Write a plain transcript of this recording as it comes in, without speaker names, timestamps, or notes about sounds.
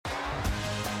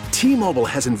T-Mobile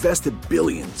has invested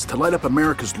billions to light up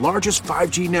America's largest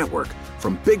 5G network,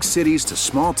 from big cities to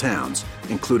small towns,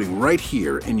 including right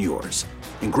here in yours.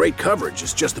 And great coverage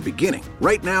is just the beginning.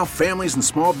 Right now, families and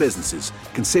small businesses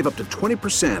can save up to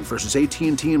 20% versus AT&T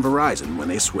and Verizon when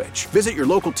they switch. Visit your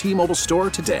local T-Mobile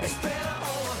store today.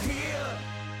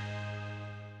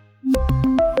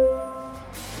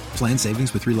 Plan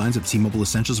savings with 3 lines of T-Mobile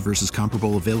Essentials versus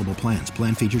comparable available plans.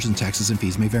 Plan features and taxes and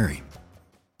fees may vary.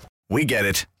 We get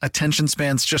it. Attention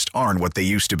spans just aren't what they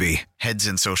used to be. Heads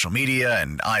in social media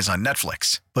and eyes on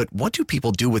Netflix. But what do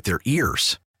people do with their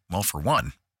ears? Well, for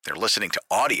one, they're listening to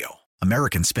audio.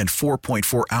 Americans spend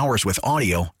 4.4 hours with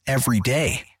audio every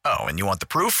day. Oh, and you want the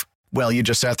proof? Well, you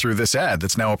just sat through this ad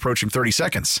that's now approaching 30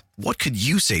 seconds. What could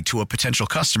you say to a potential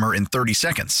customer in 30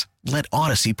 seconds? Let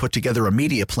Odyssey put together a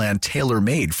media plan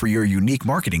tailor-made for your unique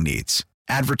marketing needs.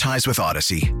 Advertise with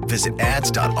Odyssey. Visit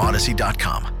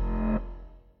ads.odyssey.com.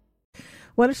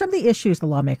 What are some of the issues the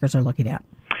lawmakers are looking at?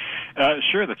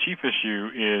 Sure. The chief issue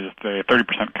is the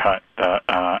 30% cut that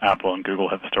Apple and Google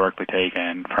have historically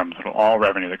taken from sort of all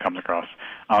revenue that comes across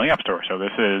on the App Store. So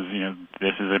this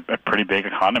is a pretty big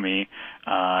economy,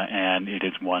 and it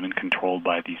is one controlled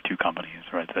by these two companies,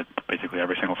 right? That basically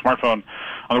every single smartphone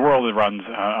on the world runs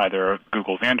either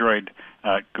Google's Android,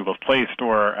 Google's Play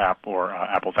Store app, or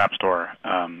Apple's App Store,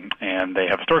 and they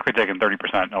have historically taken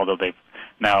 30%, although they've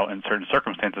now, in certain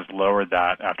circumstances, lowered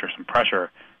that after some pressure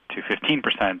to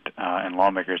 15%, and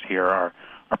lawmakers here are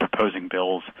proposing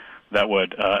bills that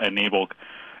would enable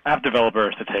app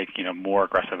developers to take more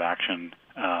aggressive action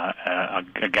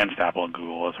against Apple and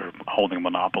Google as sort of holding a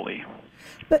monopoly.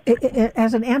 But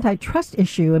as an antitrust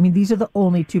issue, I mean, these are the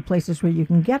only two places where you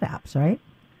can get apps, right?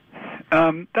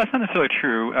 That's not necessarily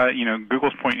true.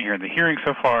 Google's point here in the hearing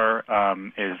so far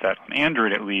is that on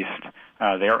Android, at least,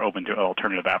 they are open to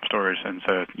alternative app stores, and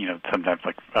so sometimes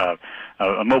like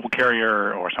a mobile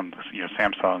carrier or some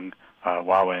Samsung,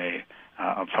 Huawei,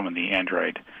 some of the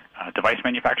Android device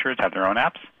manufacturers have their own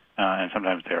apps, and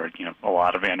sometimes there are a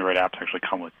lot of Android apps actually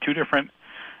come with two different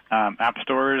app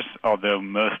stores. Although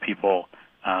most people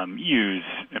use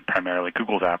primarily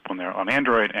Google's app when they're on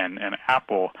Android, and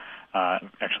Apple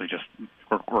actually just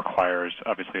requires,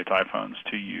 obviously, its iPhones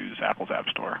to use Apple's App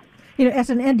Store. As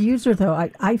an end user, though,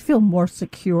 I feel more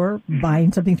secure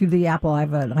buying something through the Apple. I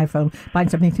have an iPhone, buying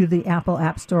something through the Apple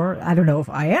App Store. I don't know if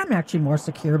I am actually more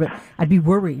secure, but I'd be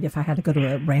worried if I had to go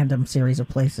to a random series of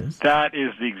places. That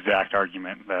is the exact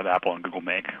argument that Apple and Google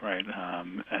make, right?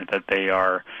 That they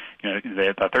are,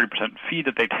 the 30% fee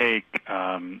that they take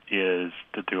is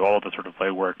to do all the sort of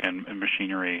legwork and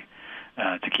machinery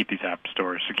to keep these app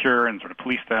stores secure and sort of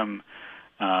police them,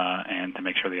 and to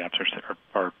make sure the apps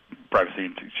are privacy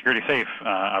and security safe.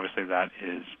 Obviously, that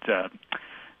is there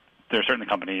are certainly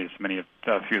companies,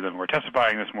 a few of them were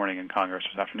testifying this morning in Congress,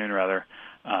 this afternoon rather,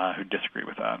 who disagree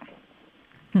with that.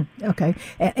 Okay,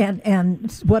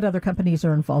 and what other companies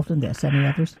are involved in this? Any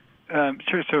others?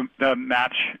 Sure. So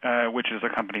Match, which is a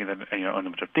company that owns a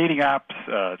bunch of dating apps,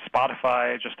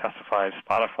 Spotify just testified.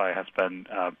 Spotify has been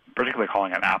particularly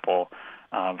calling out Apple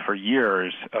for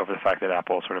years over the fact that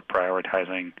Apple is sort of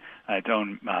prioritizing its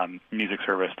own music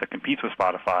service that competes with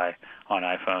Spotify on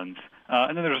iPhones.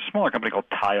 And then there's a smaller company called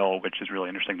Tile, which is really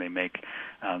interesting. They make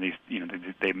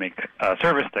they make a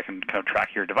service that can kind of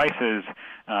track your devices.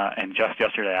 And just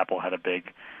yesterday, Apple had a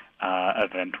big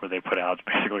event where they put out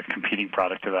basically a competing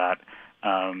product to that.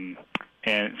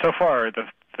 And so far,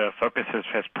 the focus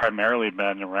has primarily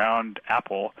been around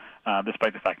Apple,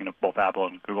 despite the fact both Apple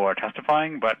and Google are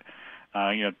testifying. But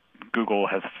Google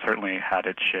has certainly had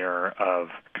its share of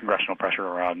congressional pressure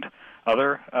around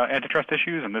other antitrust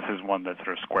issues, and this is one that's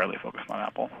sort of squarely focused on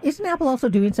Apple. Isn't Apple also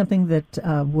doing something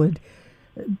that would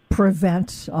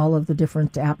prevent all of the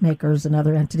different app makers and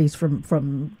other entities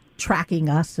from tracking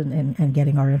us and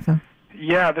getting our info?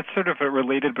 Yeah, that's sort of a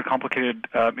related but complicated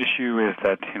issue. Is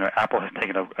that Apple has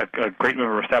taken a great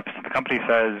number of steps, the company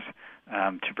says,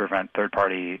 to prevent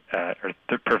third-party or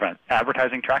to prevent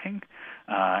advertising tracking,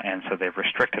 and so they've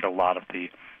restricted a lot of the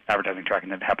advertising tracking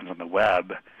that happens on the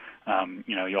web.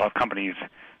 You'll have companies.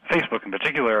 Facebook, in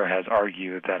particular, has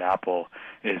argued that Apple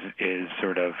is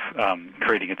sort of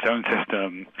creating its own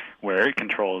system where it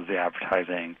controls the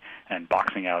advertising and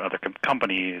boxing out other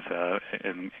companies,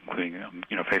 including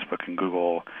Facebook and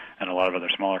Google and a lot of other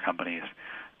smaller companies.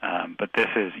 But this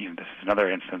is another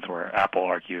instance where Apple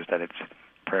argues that it's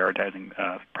prioritizing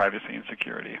privacy and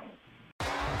security.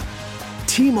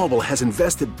 T-Mobile has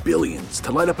invested billions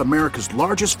to light up America's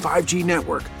largest 5G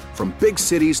network, from big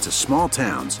cities to small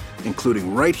towns,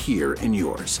 including right here in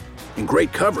yours. And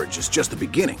great coverage is just the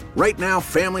beginning. Right now,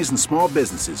 families and small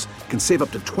businesses can save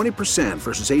up to 20%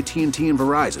 versus AT&T and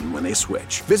Verizon when they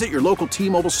switch. Visit your local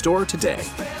T-Mobile store today.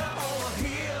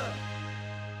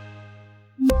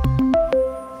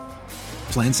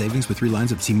 Plan savings with 3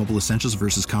 lines of T-Mobile Essentials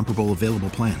versus comparable available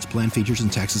plans. Plan features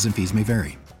and taxes and fees may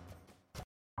vary.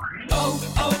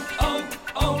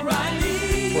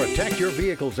 Protect your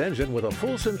vehicle's engine with a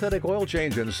full synthetic oil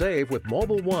change and save with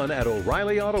Mobil 1 at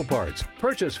O'Reilly Auto Parts.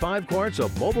 Purchase 5 quarts of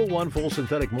Mobil 1 full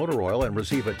synthetic motor oil and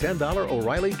receive a $10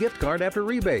 O'Reilly gift card after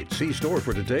rebate. See store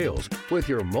for details. With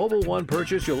your Mobil 1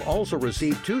 purchase, you'll also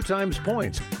receive 2 times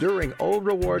points during O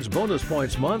Rewards Bonus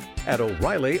Points Month at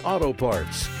O'Reilly Auto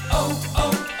Parts.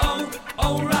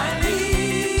 O'Reilly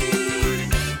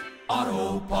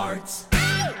Auto Parts.